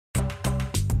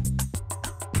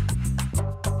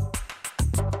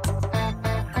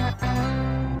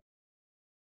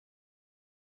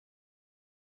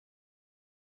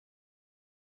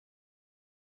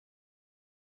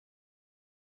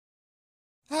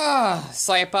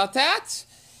Sorry about that.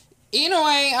 You know,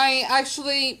 I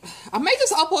may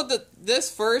just upload this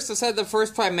first instead of the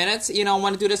first 5 minutes. You know, I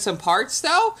want to do this in parts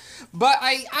though. But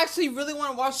I actually really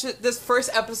want to watch this first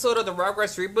episode of the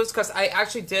Rugrats Reboot because I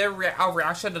actually did a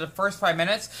reaction to the first 5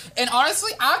 minutes. And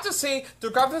honestly, I have to say, the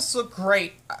graphics look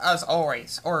great as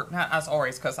always. Or not as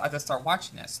always because I just started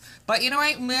watching this. But you know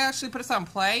what? I'm going to actually put this on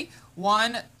play.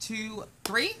 1, 2,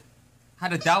 3.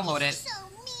 Had to download it.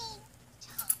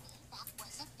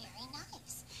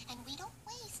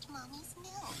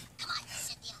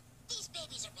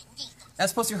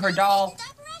 That's supposed to be her doll.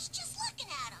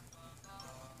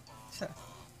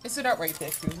 Isn't that right,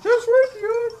 Dixie? That's right,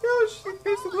 yeah, she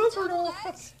basically was her doll.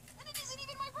 And it isn't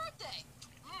even my birthday.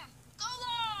 Go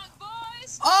long,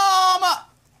 boys.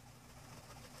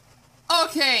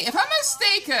 Okay, if I'm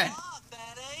mistaken,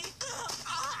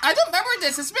 I don't remember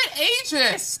this. It's been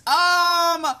ages.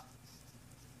 Oh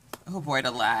boy,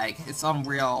 the lag. It's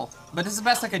unreal. But this is the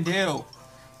best I can do.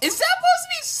 Is that supposed to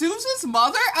be Susan's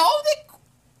mother? I don't think.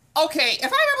 Okay, if I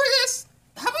remember this,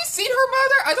 have we seen her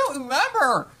mother? I don't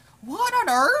remember. What on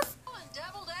earth?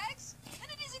 Deviled eggs? And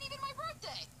it isn't even my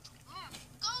birthday.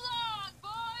 Go long,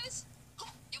 boys.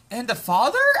 And the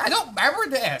father? I don't remember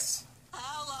this.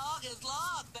 How long is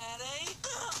long, Betty?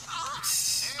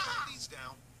 He's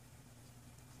down.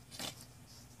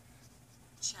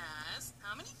 Chaz,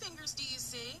 how many fingers do you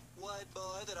see? One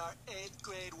more than our 8th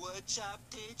grade woodshop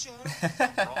teacher.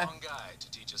 Wrong guy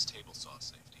to teach us table saw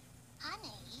safety.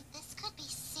 Honey, this could be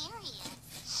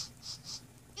serious.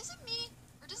 Is it me,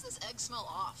 or does this egg smell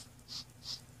off?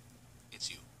 It's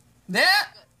you. Yeah.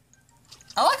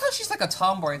 I like how she's like a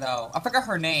tomboy though. I forgot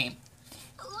her name.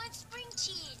 Who wants spring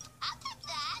cheese? I'll take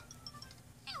that.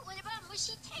 And what about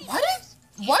mushy taters?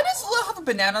 Why does Lil have a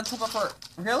banana on top of her?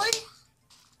 Really?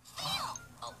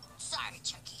 Oh, sorry,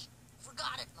 Chucky.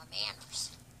 Forgot it, my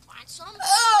manners. Want some?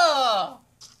 Oh,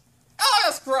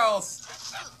 that's gross.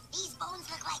 These bones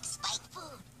look like spike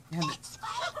food. And That's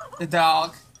Spike. the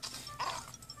dog.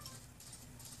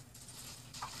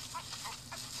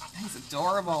 He's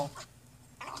adorable.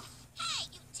 Hey,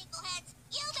 you tickleheads.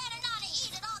 You better not have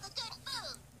eaten all the good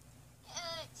food.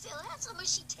 Still have some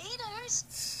mushy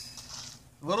taters.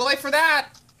 A little late for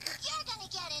that. You're gonna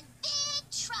get in big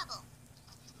trouble.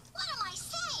 What am I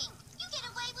saying? You get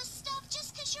away with stuff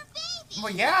just because you're baby.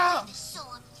 Well, yeah. It's so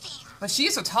unfair. But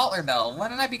she's a toddler though.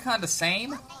 Wouldn't I be kind of the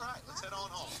same? All right, let's head on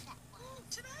home.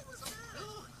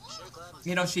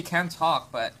 You know, she can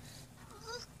talk, but...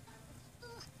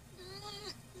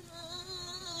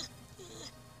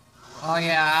 Oh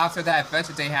yeah, after that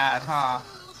adventure they had, huh?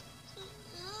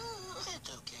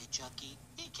 It's okay, Chucky.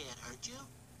 He can't hurt you.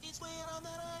 He's way out on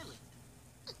that island.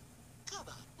 Come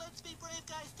on, let's be brave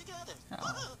guys together.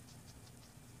 Oh.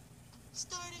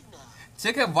 Starting now.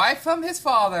 Took a wife from his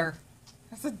father.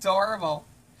 That's adorable.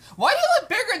 Why do you look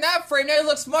bigger in that frame? Now it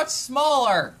looks much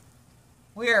smaller.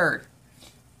 Weird.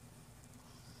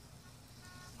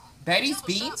 Betty's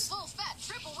Beans? Full fat,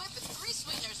 triple whip, and 3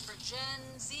 sweeteners for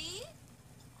Gen Z.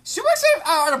 She works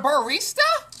at a barista?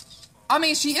 I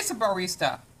mean, she is a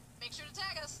barista. Make sure to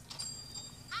tag us.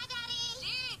 Hi, Daddy.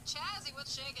 Gee, Chazzy,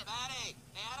 what's shaking? Betty,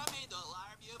 hey, I don't mean to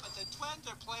alarm you, but the twins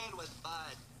are playing with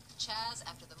Bud. Chaz,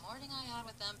 after the morning I had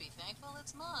with them, be thankful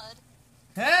it's mud.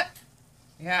 Huh?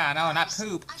 Yeah, no, not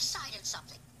poop. I cited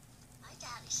something. My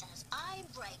daddy says I'm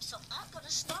brave, so I'm gonna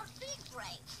start being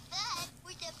brave. Then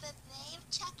would the brave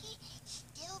Chucky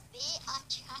still be a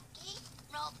Chucky?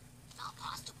 No, not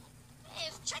possible.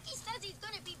 If Chucky says he's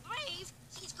gonna be brave,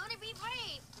 he's gonna be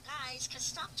brave. Guys, can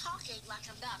stop talking like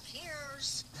I'm not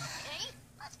peers. Okay?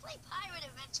 Let's play Pirate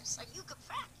Adventure so you can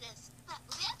practice. But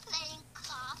we're playing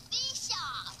Coffee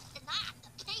Shop, and not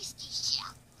the Pastry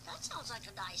Shop. That sounds like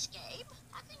a nice game.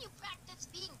 How can you practice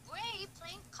being brave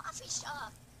playing Coffee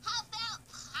Shop? How about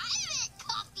Pirate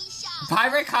Coffee Shop?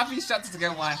 Pirate Coffee Shop is a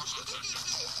good one.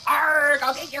 Arrgh,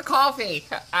 I'll get your coffee.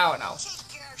 I don't know.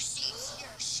 Take your seats, you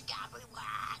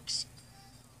scabbywags.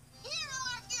 Here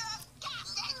are your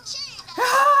cappuccino.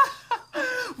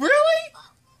 Really?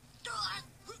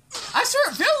 I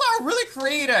swear, Villa are really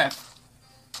creative.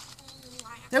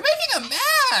 They're making a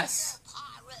mess.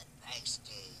 Pirate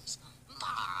pasties.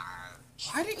 March.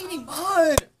 Why didn't you eat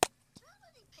mud?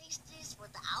 Nobody pasties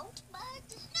without mud?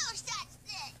 No such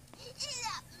thing. Eat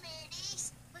up,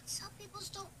 mateys. But some people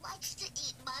don't like to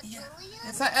eat mud, Yeah, Julia.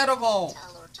 it's not edible.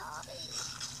 Tell her, Tommy.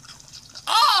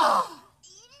 Oh!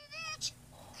 Eating it?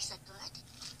 Is it good?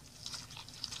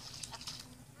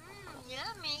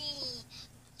 Yummy.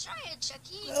 Try it,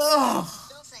 Chucky. Ugh.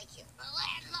 No, thank you. The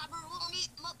landlubber won't eat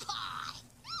my pie.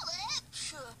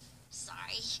 Philip?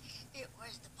 Sorry, it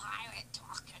was the pirate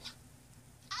talking.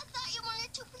 I thought you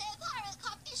wanted to play pirate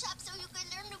coffee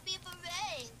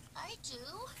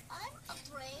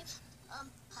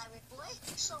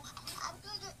So I'm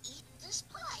gonna eat this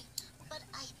pie, but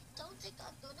I don't think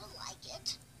I'm gonna like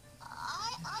it.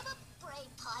 I'm a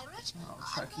brave pirate. Oh,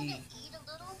 I'm Chucky. gonna eat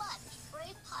a little mud.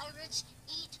 Brave pirates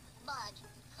eat mud.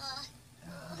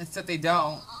 Except they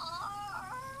don't.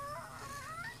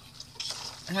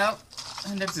 Nope.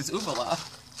 And there's this uvula.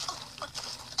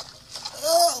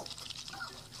 Oh!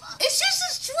 It's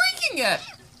just drinking it!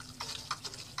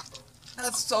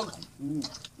 That's so...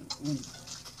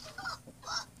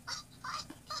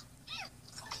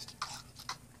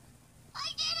 I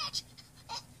did it!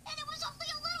 And it was only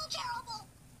a little terrible.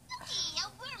 Hey, a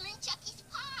worm in Chucky's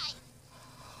pie.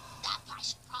 That pie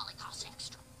should probably cost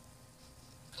extra.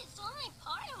 It's only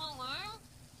part of a worm.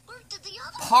 Where did the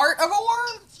other Part of a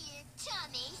worm? into your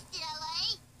tummy,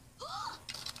 silly?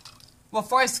 Well,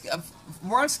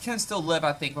 worms can still live,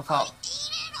 I think, without...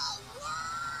 Eating a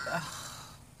worm!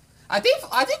 I think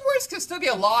worms can still be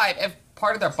alive if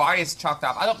part of their body is chopped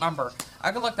off. I don't remember.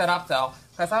 I can look that up, though,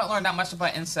 because I haven't learned that much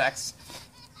about insects.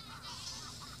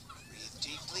 Breathe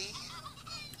deeply.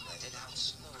 Let it out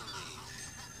slowly.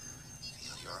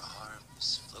 Feel your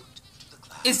arms float to the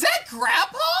clouds. Is that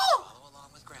Grandpa? Follow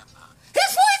along with Grandpa.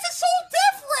 His voice is so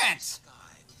different! Sky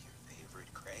with your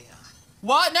favorite crayon.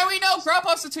 What? Now we know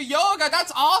Grandpa's into yoga.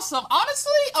 That's awesome.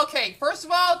 Honestly, okay, first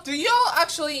of all, do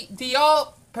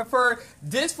y'all prefer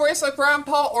this voice of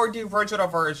Grandpa or the original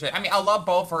version? I mean, I love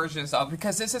both versions, though,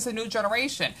 because this is a new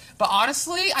generation. But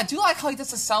honestly, I do like how he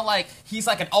doesn't sound like he's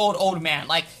like an old man.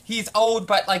 Like, he's old,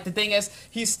 but like the thing is,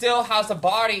 he still has the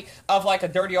body of like a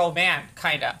dirty old man,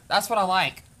 kinda. That's what I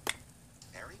like.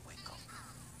 Periwinkle.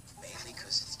 Mainly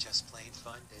because it's just plain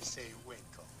fun to say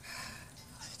winkle.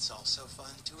 It's also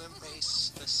fun to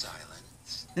embrace the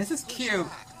silence. This is cute.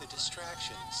 Back the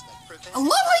distractions that prevent. I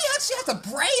love how he actually has a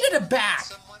braid in the back.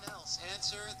 Someone else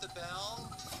answer the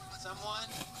bell. Someone?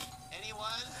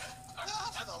 Anyone?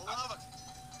 For the love of...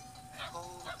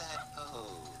 Hold that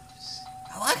pose.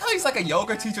 I like how he's like a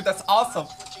yoga teacher. That's awesome.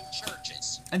 Switching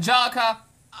churches. Angelica.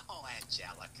 Oh,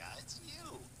 Angelica, it's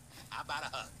you. How about a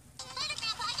hug? Later,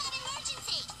 Grandpa, I got an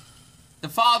emergency. The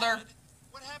father.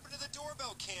 What happened to the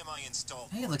doorbell cam I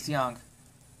installed? He looks young.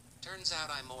 Turns out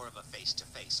I'm more of a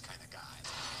face-to-face kind of guy.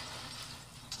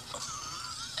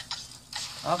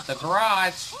 Up the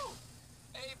garage.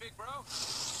 Hey, big bro.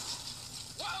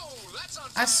 Whoa, that's on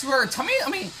I swear, what's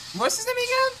his name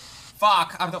again?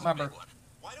 Fuck, I don't remember.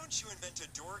 Why don't you invent a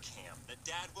door cam that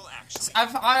Dad will actually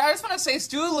I just want to say,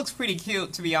 Stu looks pretty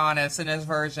cute, to be honest, in his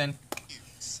version.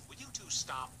 use? Will you two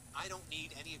stop? I don't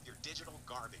need any of your digital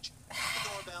garbage. The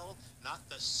doorbell, not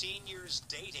the seniors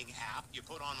dating app you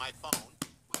put on my phone.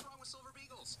 What's wrong with Silver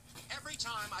Beagles? Every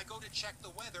time I go to check the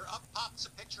weather, up pops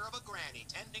a picture of a granny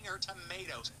tending her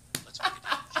tomatoes. Let's make a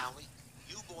deal, shall we?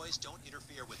 You boys don't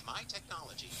interfere with my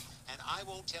technology, and I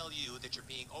won't tell you that you're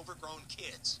being overgrown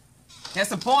kids. That's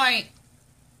the point.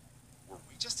 Were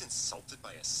we just insulted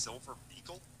by a silver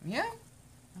beagle? Yeah.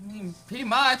 I mean, pretty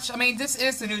much. I mean, this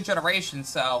is the new generation,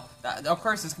 so of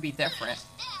course this could be different.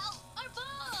 Ow, our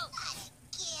boat!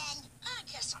 Again. I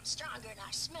guess I'm stronger than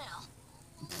I smell.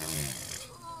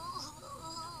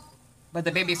 But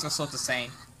the babies are still the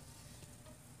same.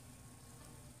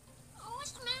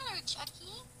 What's the matter,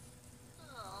 Chucky?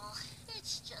 Oh,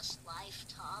 it's just life,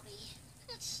 Tommy.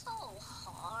 It's so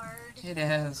hard. It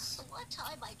is. The one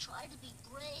time I tried to be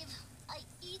brave, I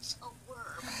eat a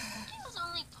worm. It was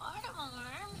only part of a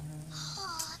worm.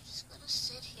 Oh, I'm just gonna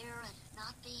sit here and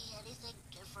not be anything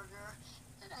differenter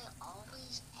than I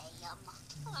always am.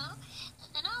 Well,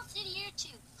 and I'll sit here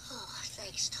too. Oh,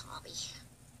 thanks, Tommy.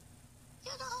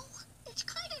 You know, it's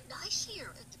kind of nice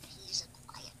here in the peace and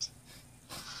quiet.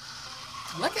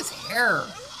 Look at his hair.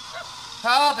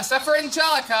 Oh, except for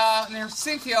Angelica and her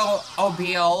Cynthia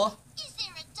Obeel. Is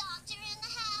there a doctor in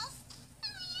the house?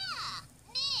 Oh, yeah,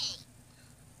 me.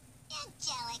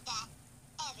 Angelica,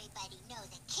 everybody knows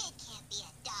a kid can't be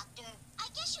a doctor. I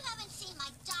guess you haven't seen my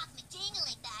Doc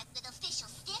McDingling bag with official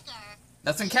sticker.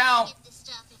 Doesn't count. Get the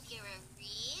stuff if you're a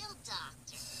real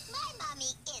doctor. My mommy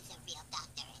is a real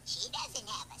doctor, and she doesn't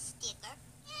have a sticker.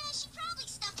 Yeah, she probably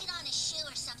stuck it on a shoe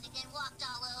or something, then walked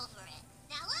all over it.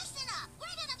 Now listen up.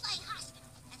 We're gonna play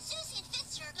hospital, and Susie and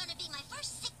Fitzer are gonna be my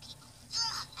first sick people.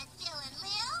 And Phil and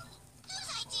Lil? Whose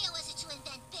idea was it to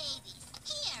invent babies?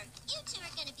 Here, you two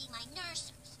are gonna be my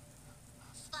nursers.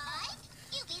 Spike,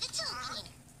 you be the tool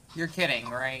cleaner. You're kidding,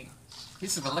 right?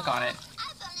 He's gonna look on it.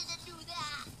 I wanted to do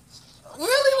that.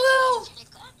 Really, Lil?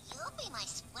 Angelica, you'll be my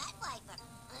sweat wiper.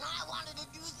 And I wanted to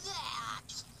do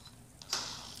that.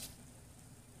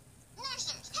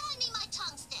 Nursers, hand me my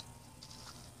tongue stick.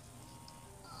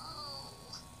 Oh.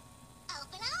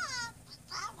 Open up.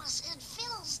 That was in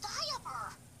Phil's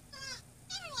diaper.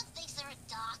 Everyone thinks they're a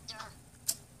doctor.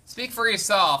 Speak for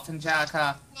yourself,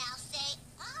 Angelica. Now say,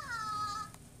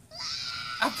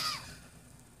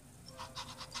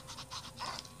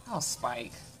 Oh,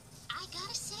 Spike. I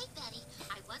gotta say, Betty,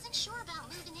 I wasn't sure about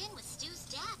moving in with Stu's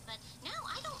dad, but now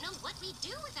I don't know what we'd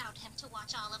do without him to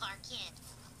watch all of our kids.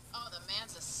 Oh, the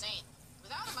man's a saint.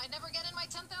 Without him, I'd never get in my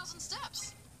 10,000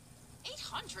 steps.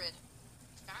 800?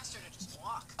 Faster to just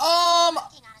walk.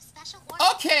 Working on a special order.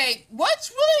 Okay, what's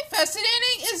really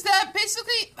fascinating is that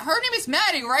basically her name is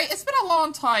Maddie, right? It's been a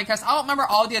long time because I don't remember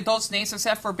all the adults' names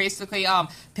except for basically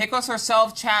Pickles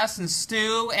herself, Chaz, and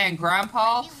Stu, and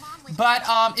Grandpa. But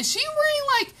is she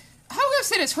wearing like how can I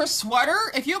say this? Her sweater.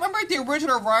 If you remember the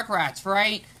original Rugrats,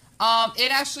 right?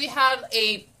 It actually had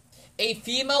a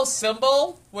female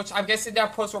symbol, which I'm guessing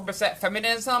that supposed to represent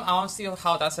feminism. I don't see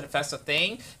how that's an offensive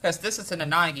thing, because this is in the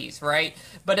 90s, right?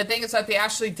 But the thing is that they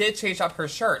actually did change up her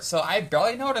shirt, so I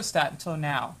barely noticed that until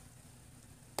now.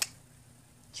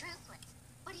 Truthlet,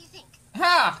 what do you think?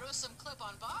 Ha! Throw some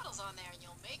clip-on bottles on there and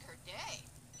you'll make her day.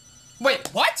 Wait,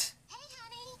 what? Hey,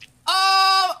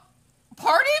 honey.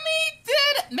 Pardon me?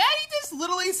 Did Maddie just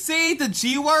literally say the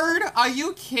G word? Are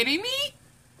you kidding me?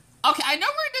 Okay, I know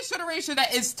we're in this generation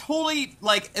that is totally,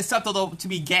 like, acceptable to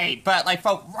be gay, but, like,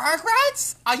 for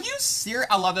Rugrats? Are you serious?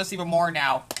 I love this even more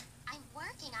now. I'm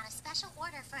working on a special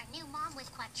order for a new mom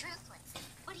with quadruplets.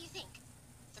 What do you think?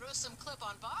 Throw some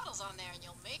clip-on bottles on there and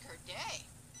you'll make her day.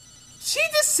 She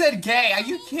just said gay. Are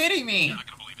you kidding me? You're not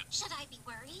gonna believe it. Should I be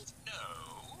worried?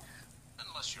 No.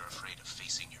 Unless you're afraid of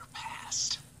facing your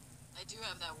past. I do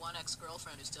have that one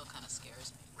ex-girlfriend who still kind of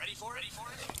scares me. Ready for it?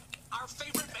 Our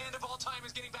favorite band of all time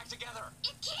is getting back together.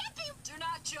 It can't be. Do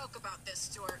not joke about this,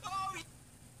 Stuart. Oh,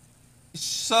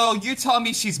 So, you tell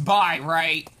me she's bi,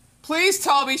 right? Please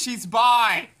tell me she's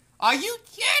bi. Are you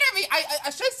kidding me? I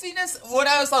should have seen this when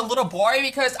I was a little boy,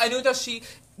 because I knew that she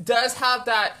does have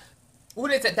that,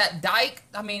 what is it, that dyke?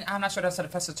 I mean, I'm not sure that's an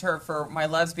offensive term for my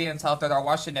lesbians out there that are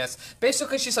watching this.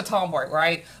 Basically, she's a tomboy,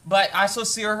 right? But I still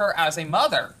see her as a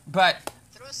mother. But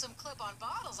Throw some clip-on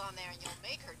bottles on there and you'll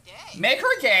make her day. make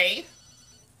her gay.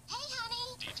 Hey,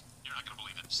 honey. Deed, you're not gonna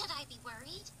believe it. Should I be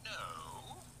worried?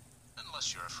 No.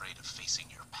 Unless you're afraid of facing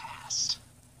your past.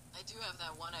 I do have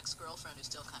that one ex-girlfriend who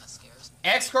still kind of scares me.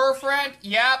 Ex-girlfriend?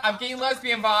 Yep, I'm getting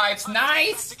lesbian vibes.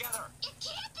 Nice! Together. It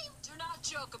can't be. Do not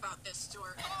joke about this,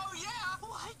 Stuart. Oh, yeah.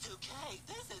 Y2K,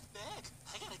 this is big.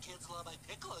 I gotta cancel all my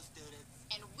Piccolo students.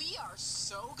 And we are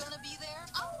so gonna be there.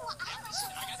 Oh, I wish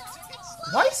it was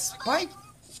so. Why is Spike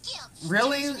Skills.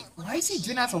 really? Why is he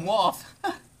doing that as a wolf?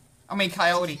 I mean,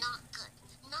 coyote. Not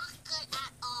good. Not good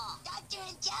at all. Dr.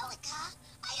 Angelica,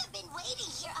 I have been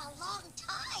waiting here a long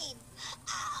time.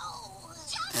 Ow.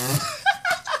 What's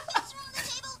wrong on the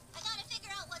table? I gotta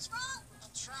figure out what's wrong.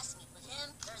 And trust me, with him,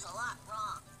 there's a lot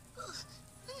wrong.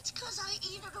 It's because I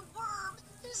ate a worm,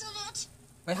 isn't it?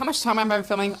 Wait, how much time am I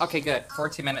filming? Okay, good.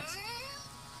 14 minutes.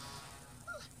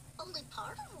 Only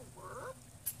part of a worm?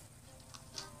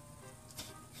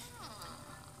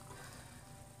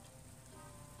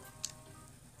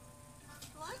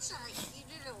 Once I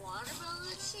eaten a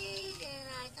watermelon seed, and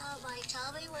I thought my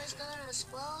tummy was gonna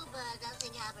explode, but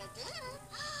nothing happened then.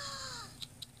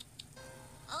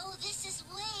 Oh, this is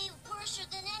way worse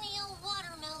than any old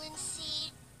watermelon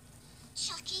seed.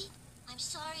 Chucky, I'm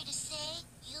sorry to say,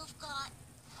 you've got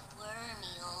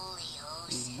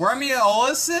wormioleosis.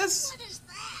 Wormiolysis? What is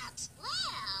that?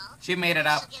 Well, She made it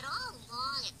up. you'll get all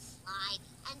long and slimy,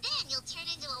 and then you'll turn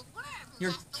into a worm who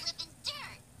You're- has to live in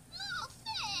dirt. Oh,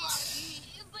 thanks.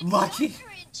 But Lucky. Dr.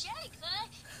 Angelica,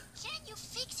 can't you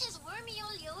fix his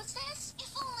wormioleosis?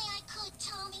 If only I could,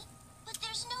 Tommy. But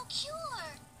there's no cure.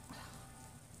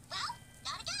 Well,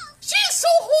 gotta go. She's so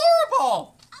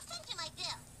horrible! I'll send you my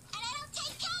bill. And I don't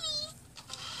take pennies.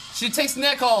 She takes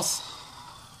nickels.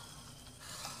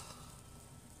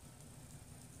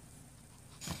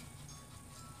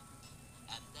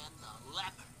 And then the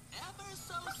leopard, ever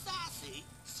so sassy,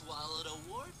 swallowed a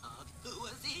warthog who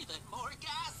was even more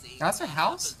gassy. That's her That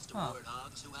house? happens to Huh.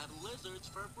 warthogs who have lizards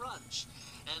for brunch.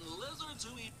 And lizards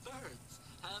who eat birds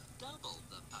have doubled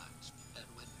the punch. And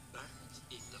when birds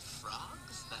eat the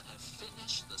frogs that have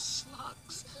finished the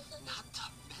slugs, not to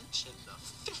mention the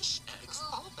fish eggs,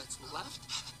 all that's left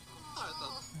are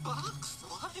the bugs.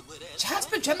 Why would it? Chad's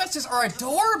pajamas are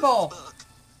adorable.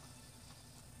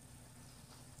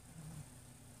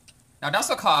 Now that's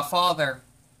what I call a father.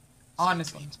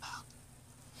 Honestly.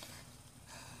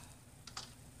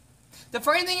 The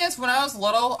funny thing is, when I was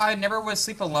little, I never would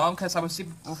sleep alone because I would sleep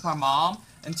with my mom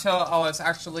until I was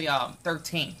actually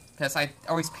 13. Because I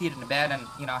always peed in the bed and,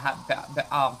 you know, had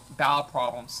bowel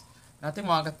problems. Nothing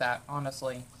wrong with that,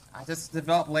 honestly. I just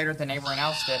developed later than everyone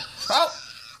else did. Oh!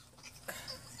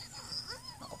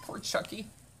 Oh, poor Chucky.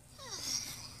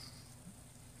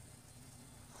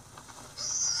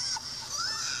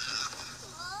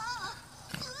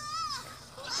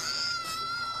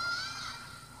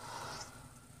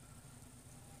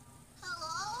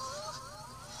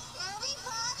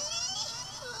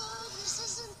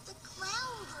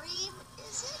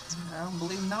 I don't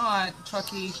believe not,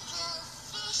 Chucky.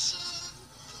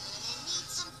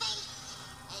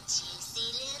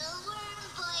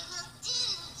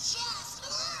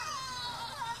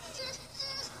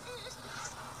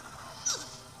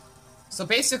 So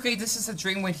basically, this is a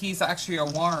dream when he's actually a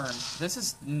worm. This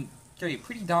is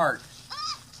pretty dark.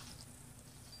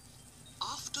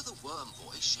 After the worm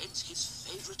boy sheds his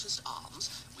favoritist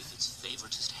arms with its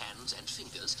favoritist hands and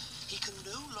fingers, he can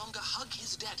no longer hug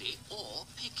his daddy or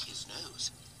pick his nose.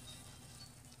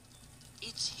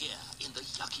 It's here in the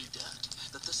yucky dirt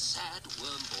that the sad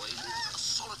worm boy lives a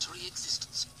solitary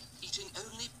existence, eating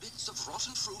only bits of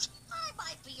rotten fruit. I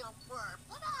might be a worm,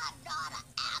 but I'm not an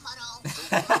aminal.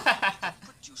 The worm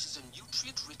produces a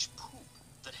nutrient-rich poop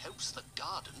that helps the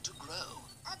garden to grow.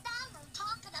 And now you're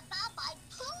talking about my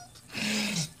poop?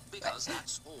 Because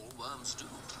that's all worms do.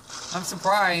 I'm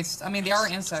surprised. I mean, they are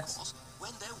insects. Of course,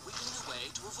 when they're wiggling away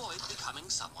to avoid becoming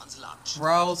someone's lunch.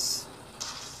 Gross.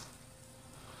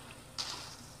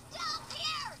 Down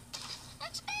here!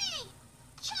 It's me!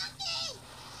 Chucky!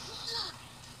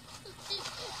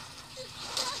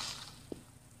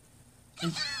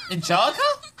 Angelica?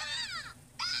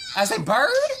 As a bird?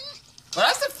 Well,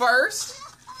 that's the first.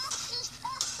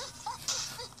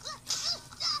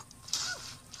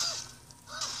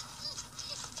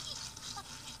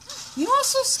 You know what's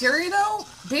so scary though?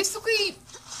 Basically,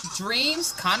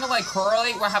 dreams kind of like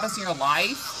correlate what happens in your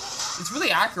life. It's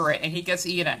really accurate, and he gets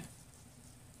eaten.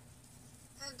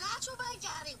 And that's when my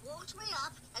daddy woke me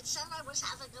up and said I was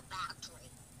having a bad dream.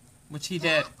 Which he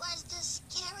did. That was the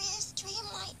scariest dream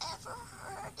I ever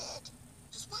heard it.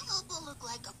 Does my elbow look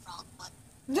like a frog butt?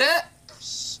 Yeah.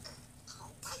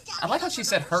 Oh, my daddy I like how she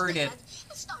said heard it.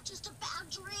 understand. It's not just a bad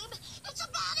dream. It's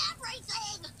about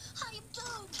everything. I am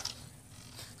doomed.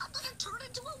 I'm gonna turn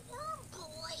into a worm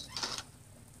boy.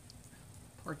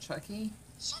 Poor Chucky.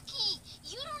 Chucky,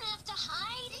 you don't have to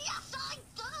hide. Yes, I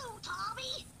do,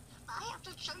 Tommy. I have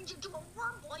to change into a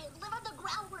worm boy and live on the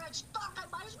ground where it's dark. I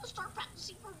might as well start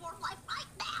practicing for worm life right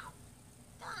now.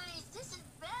 Guys, this is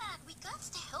bad. We got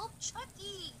to help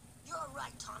Chucky. You're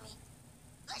right, Tommy.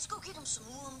 Let's go get him some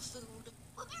worm food.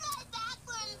 We'll be right back,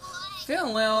 worm boy.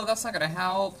 Feeling well, that's not gonna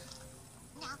help.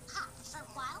 Now, Pop, for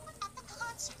while we're at the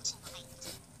concert tonight,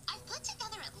 I've put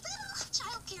together a little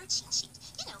childcare cheat sheet.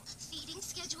 You know, feeding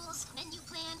schedules, menu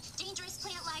plan, dangerous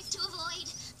plant life to avoid.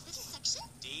 This section.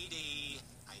 Deedee,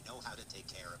 I know how to take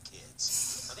care of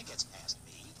kids. I think it's past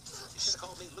me. You should have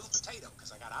called me Lou Potato,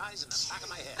 because I got eyes in the back of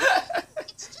my head.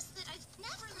 It's just that I've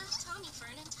never left Tommy for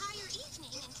an entire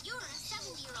evening, and you're a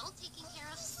 70-year-old taking care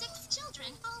of 6 children,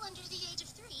 all under the age of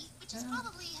 3, which is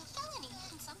probably a felony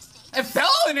in some states. A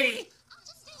felony? I'll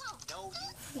just stay home. No,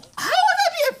 you won't. How would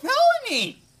that be a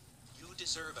felony? You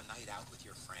deserve a night out with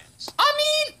your friends. I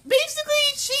mean, basically,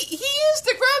 he is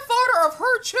the grandfather of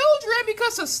her children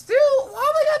because of still.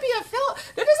 Why would that be a felony?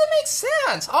 That doesn't make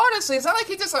sense. Honestly, it's not like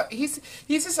he's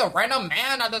just a random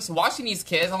man not just watching these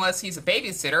kids unless he's a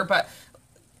babysitter. But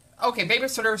okay,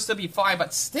 babysitter would still be fine.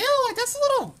 But still, like that's a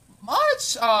little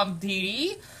much,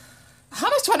 Deedee. How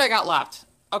much time I got left?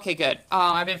 Okay, good.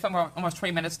 I've been filming for almost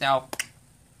 20 minutes now.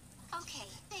 Okay,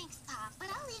 thanks, Pop, but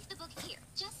I'll leave the book here,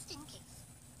 just in case.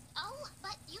 Oh,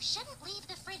 but you shouldn't leave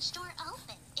the fridge door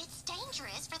open. It's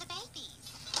dangerous for the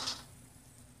babies.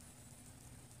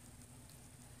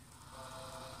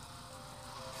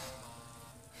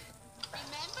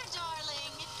 Remember,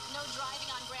 darling, no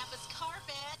driving on Grandpa's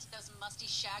carpet. Those musty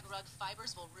shag rug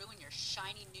fibers will ruin your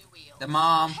shiny new wheels. The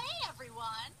mom. Hey,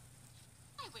 everyone.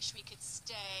 I wish we could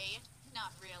stay.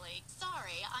 Not really.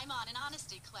 Sorry, I'm on an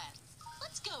honesty cleanse.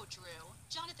 Let's go, Drew.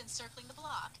 Jonathan's circling the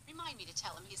block. Remind me to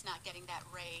tell him he's not getting that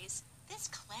raise. This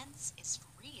cleanse is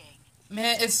freeing.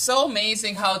 Man, it's so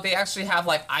amazing how they actually have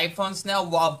like iPhones now,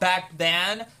 while back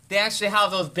then they actually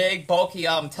have those big bulky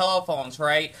telephones,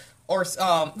 right? Or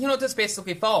you know, just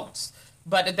basically phones.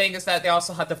 But the thing is that they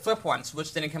also had the flip ones,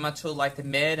 which didn't come out till like the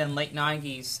mid and late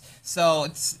 90s. So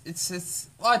it's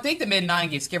well, I think the mid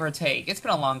 90s, give or take. It's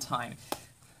been a long time.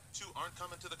 You aren't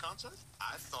coming to the concert?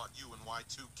 I thought you and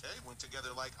Y2K went together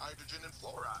like hydrogen and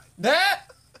fluoride.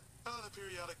 That. Oh, the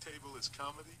periodic table is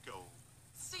comedy gold.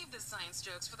 Save the science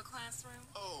jokes for the classroom.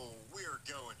 Oh, we're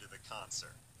going to the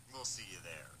concert. We'll see you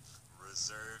there.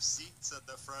 Reserve seats at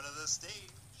the front of the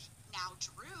stage. Now,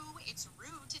 Drew, it's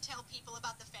rude to tell people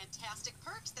about the fantastic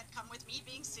perks that come with me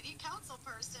being city council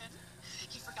person.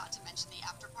 He forgot to mention the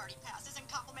after-party passes and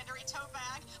complimentary tote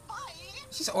bag. Bye!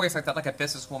 She's always like that, like a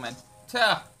businesswoman. Tuh.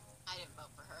 I didn't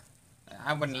vote for her.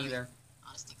 I wouldn't either.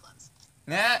 Honesty cleanse.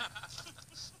 Nah.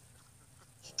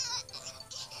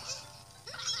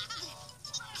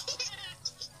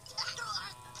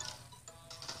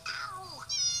 Ow!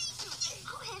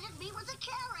 Who hit me with a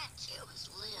carrot? It was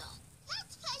Lil.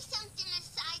 Let's play something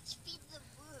aside feed the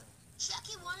worm.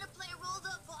 Chucky, wanna play roll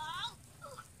the ball?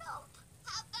 Oh, no.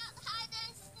 How about hide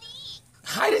and sneak?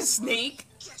 Hide and sneak?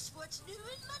 Guess what's new in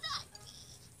my diaper?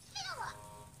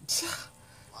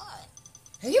 What?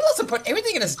 He loves to put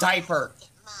everything in his diaper. In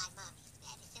my mommy's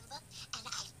medicine book, and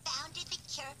I found the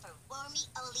cure for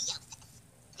wormioleosis.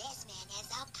 This man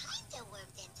has all kinds of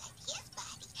worms inside his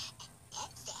body, and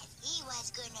it says he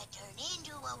was gonna turn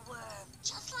into a worm,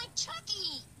 just like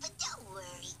Chucky. But don't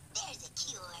worry, there's a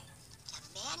cure. The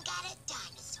man got a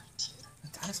dinosaur tooth.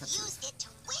 Dinosaur tooth. Used it to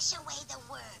wish away the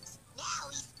worms. Now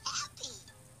he's happy.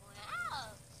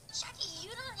 Wow. Chucky,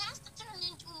 you don't have to turn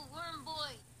into a worm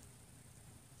boy.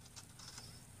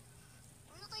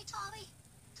 Really, Tommy?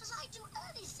 Because I do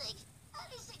anything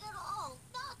at all,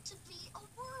 not to be a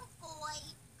worm boy.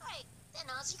 Great. Then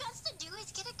all she got to do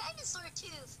is get a dinosaur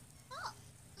tooth. Oh,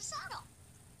 the saddle.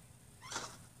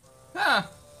 Huh.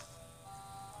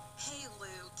 Hey, Lou,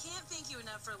 can't thank you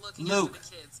enough for looking Luke. after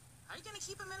the kids. How are you gonna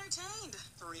keep them entertained?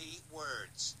 3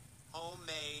 words.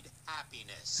 Homemade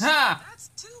happiness. Huh. That's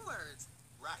 2 words.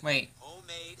 Right. Wait.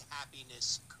 Homemade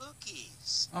happiness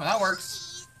cookies. Oh, that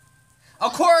works.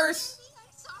 Of course.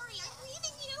 I'm sorry, I'm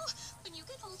leaving you. When you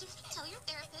get older, tell your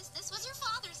therapist this was your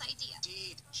father's idea.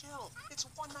 Deed, chill. It's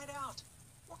one night out.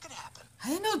 What could happen? I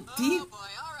didn't know Oh Dee. boy,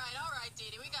 all right,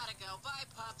 Deedee, we gotta go. Bye,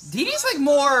 pups. Deedee's like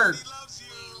more He loves you.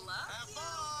 We love Have you.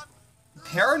 fun.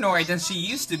 paranoid than she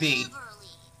used to be. Beverly,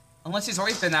 Unless she's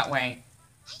always been that way.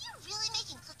 are you really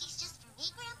making cookies just for me,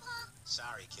 Grandpa?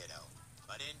 Sorry, kiddo.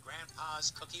 But in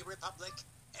Grandpa's Cookie Republic,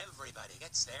 everybody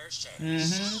gets their share.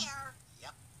 Mm-hmm. Share.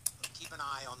 Yep. Keep an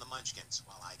eye on the munchkins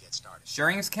while I get started.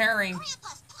 Sharing is caring.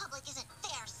 Grandpa's public isn't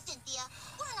fair, Cynthia.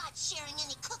 We're not sharing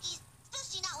any cookies,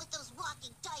 especially not with those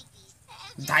walking diapies.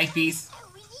 Diapies.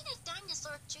 We need a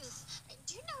dinosaur tooth.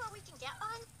 Do you know where we can get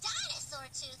one? Dinosaur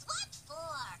tooth? What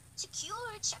for? To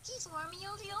cure Chucky's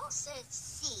wormioleosis.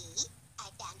 See? I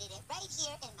found it right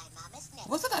here in my mama's neck.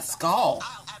 What's with that skull?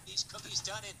 I'll have these cookies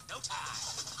done in no time.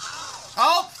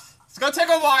 Oh, it's gonna take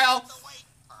a while. The wait.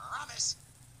 Promise.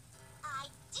 I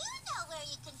do know where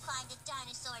you can find a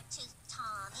dinosaur tooth,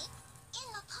 Tommy. In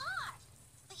the car.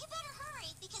 But you better hurry,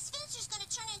 because Fincher's gonna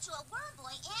turn into a worm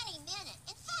boy any minute.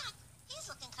 In fact, he's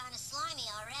looking kind of slimy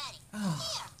already.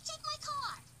 Here, take my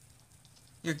car.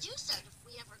 You're- You said if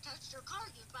we ever touched your car,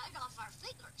 you'd bite off our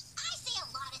fingers. I say a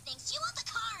lot of things. Do you want the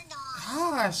car or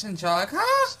not? Gosh, Angelica.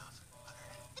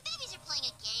 The babies are playing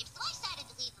a game, so I decided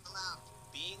to leave them alone.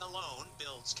 Being alone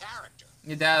builds character.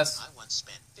 It does. I once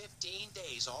spent 15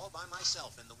 days all by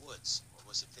myself in the woods. Or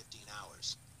was it 15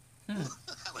 hours?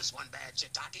 That was one bad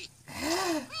shiitake.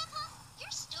 Grandpa,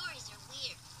 your stories are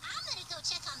weird. I'm gonna go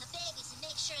check on the babies and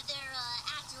make sure they're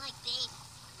acting like babies.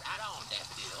 Right on,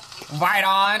 Daffodil. Right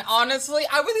on. Honestly,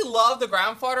 I really love the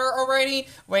grandfather already.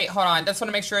 Wait, hold on. Just want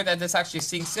to make sure that this actually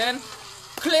sinks in.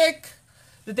 Click.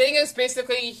 The thing is,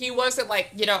 basically, he wasn't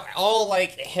like, you know, all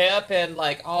like hip and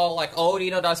like all like old. You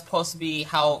know, that's supposed to be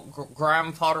how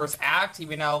grandfathers act.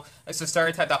 Even though it's a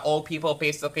stereotype that old people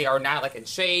basically are not like in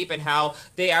shape and how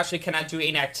they actually cannot do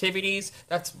any activities.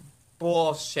 That's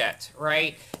bullshit,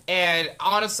 right? And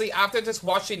honestly, after just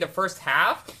watching the first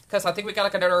half, because I think we got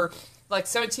like another like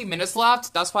 17 minutes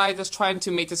left. That's why I'm just trying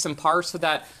to make this in parts so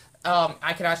that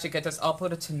I can actually get this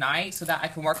uploaded tonight so that I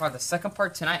can work on the second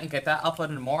part tonight and get that uploaded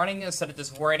in the morning instead of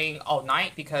just waiting all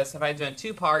night, because if I do it in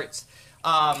 2 parts,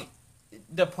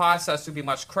 the process would be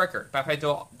much quicker. But if I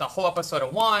do the whole episode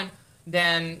in 1,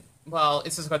 then, well,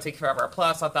 it's just going to take forever.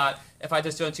 Plus, I thought if I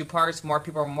just do it in 2 parts, more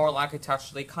people are more likely to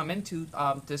actually come into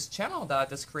this channel that I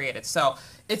just created. So,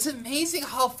 it's amazing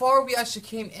how far we actually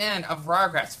came in of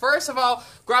Rugrats. First of all,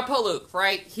 Grandpa Luke,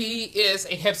 right? He is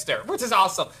a hipster, which is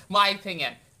awesome, my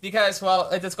opinion. Because, well,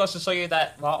 it just goes to show you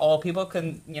that, well, all people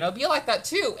can, you know, be like that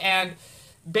too. And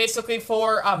basically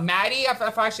for Maddie, if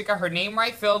I actually got her name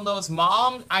right, Phil No's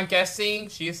mom, I'm guessing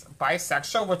she's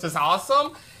bisexual, which is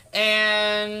awesome.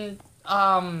 And,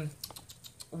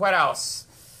 what else?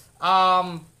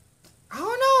 I don't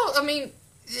know. I mean,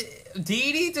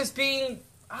 Deedee just being...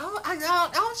 I'm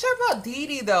not sure about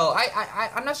Deedee though.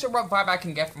 I'm not sure what vibe I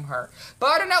can get from her. But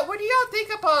I don't know. What do y'all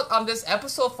think about this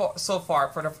episode so far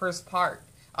for the first part?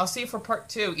 I'll see you for part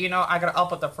 2. You know, I gotta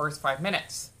upload the first 5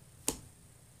 minutes.